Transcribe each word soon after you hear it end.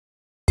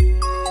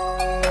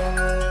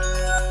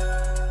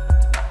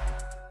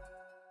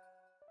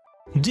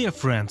Dear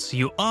friends,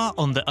 you are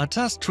on the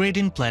ATAS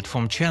trading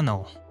platform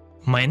channel.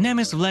 My name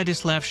is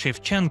Vladislav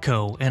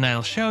Shevchenko and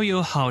I'll show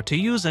you how to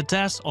use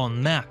ATAS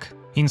on Mac.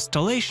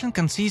 Installation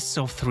consists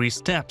of 3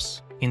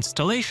 steps: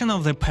 installation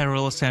of the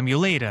Parallels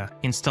emulator,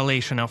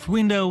 installation of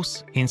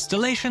Windows,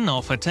 installation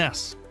of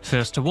ATAS.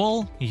 First of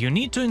all, you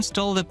need to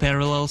install the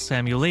Parallels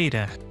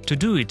emulator. To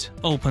do it,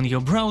 open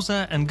your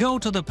browser and go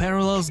to the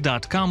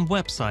parallels.com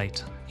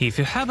website. If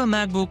you have a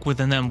MacBook with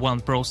an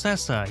M1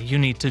 processor, you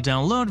need to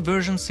download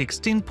version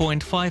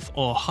 16.5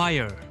 or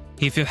higher.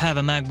 If you have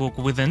a MacBook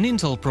with an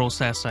Intel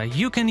processor,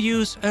 you can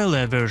use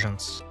earlier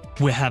versions.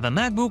 We have a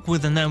MacBook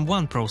with an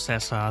M1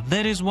 processor,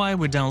 that is why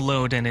we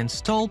download and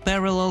install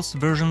Parallels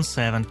version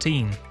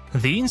 17.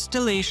 The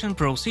installation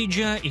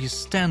procedure is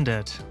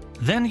standard.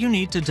 Then you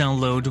need to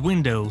download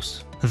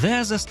Windows.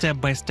 There's a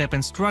step-by-step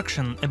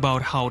instruction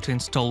about how to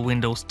install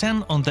Windows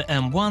 10 on the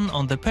M1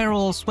 on the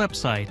Parallels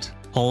website.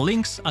 All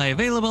links are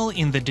available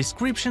in the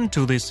description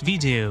to this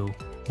video.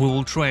 We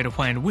will try to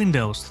find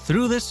Windows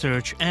through the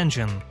search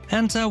engine.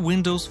 Enter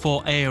Windows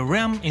for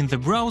ARM in the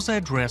browser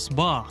address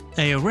bar.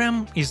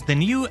 ARM is the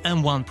new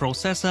M1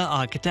 processor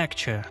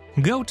architecture.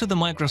 Go to the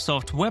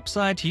Microsoft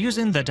website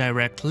using the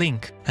direct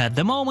link. At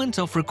the moment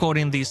of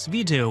recording this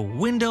video,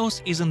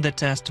 Windows is in the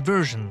test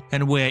version,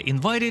 and we're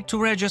invited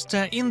to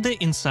register in the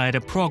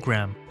Insider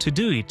program. To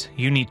do it,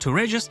 you need to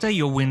register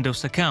your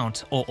Windows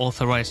account or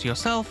authorize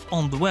yourself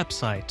on the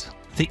website.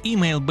 The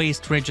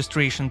email-based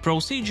registration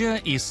procedure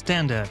is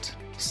standard.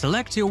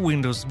 Select your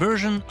Windows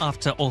version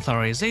after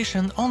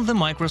authorization on the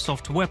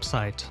Microsoft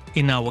website.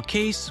 In our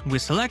case, we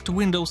select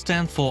Windows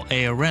 10 for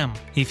ARM.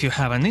 If you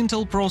have an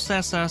Intel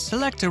processor,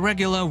 select a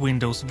regular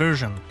Windows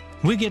version.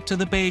 We get to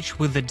the page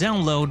with the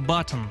download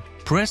button.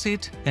 Press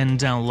it and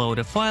download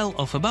a file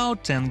of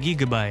about 10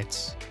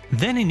 GB.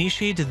 Then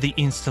initiate the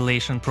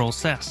installation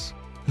process.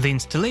 The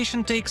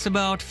installation takes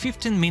about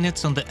 15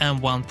 minutes on the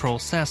M1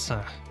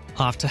 processor.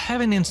 After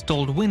having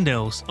installed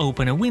Windows,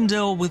 open a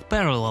window with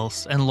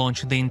Parallels and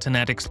launch the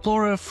Internet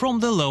Explorer from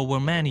the lower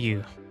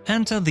menu.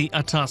 Enter the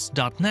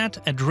atas.net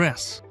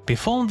address.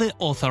 Perform the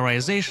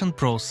authorization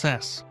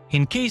process.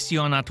 In case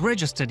you are not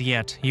registered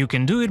yet, you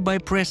can do it by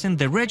pressing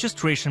the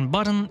registration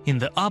button in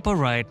the upper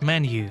right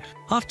menu.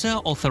 After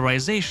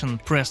authorization,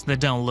 press the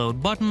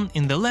download button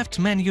in the left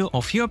menu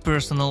of your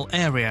personal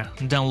area,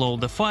 download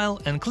the file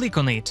and click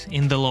on it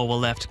in the lower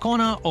left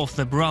corner of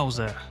the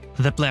browser.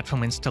 The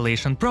platform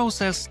installation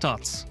process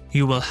starts.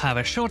 You will have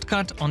a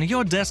shortcut on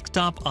your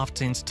desktop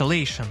after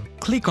installation.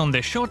 Click on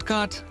the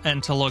shortcut,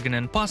 enter login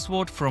and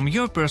password from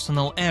your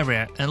personal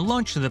area and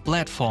launch the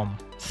platform.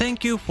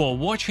 Thank you for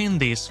watching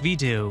this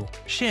video.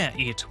 Share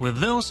it with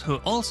those who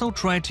also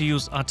try to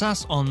use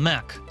ATAS on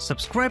Mac.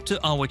 Subscribe to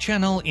our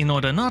channel in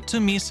order not to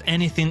miss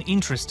anything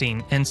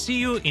interesting, and see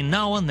you in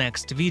our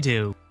next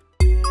video.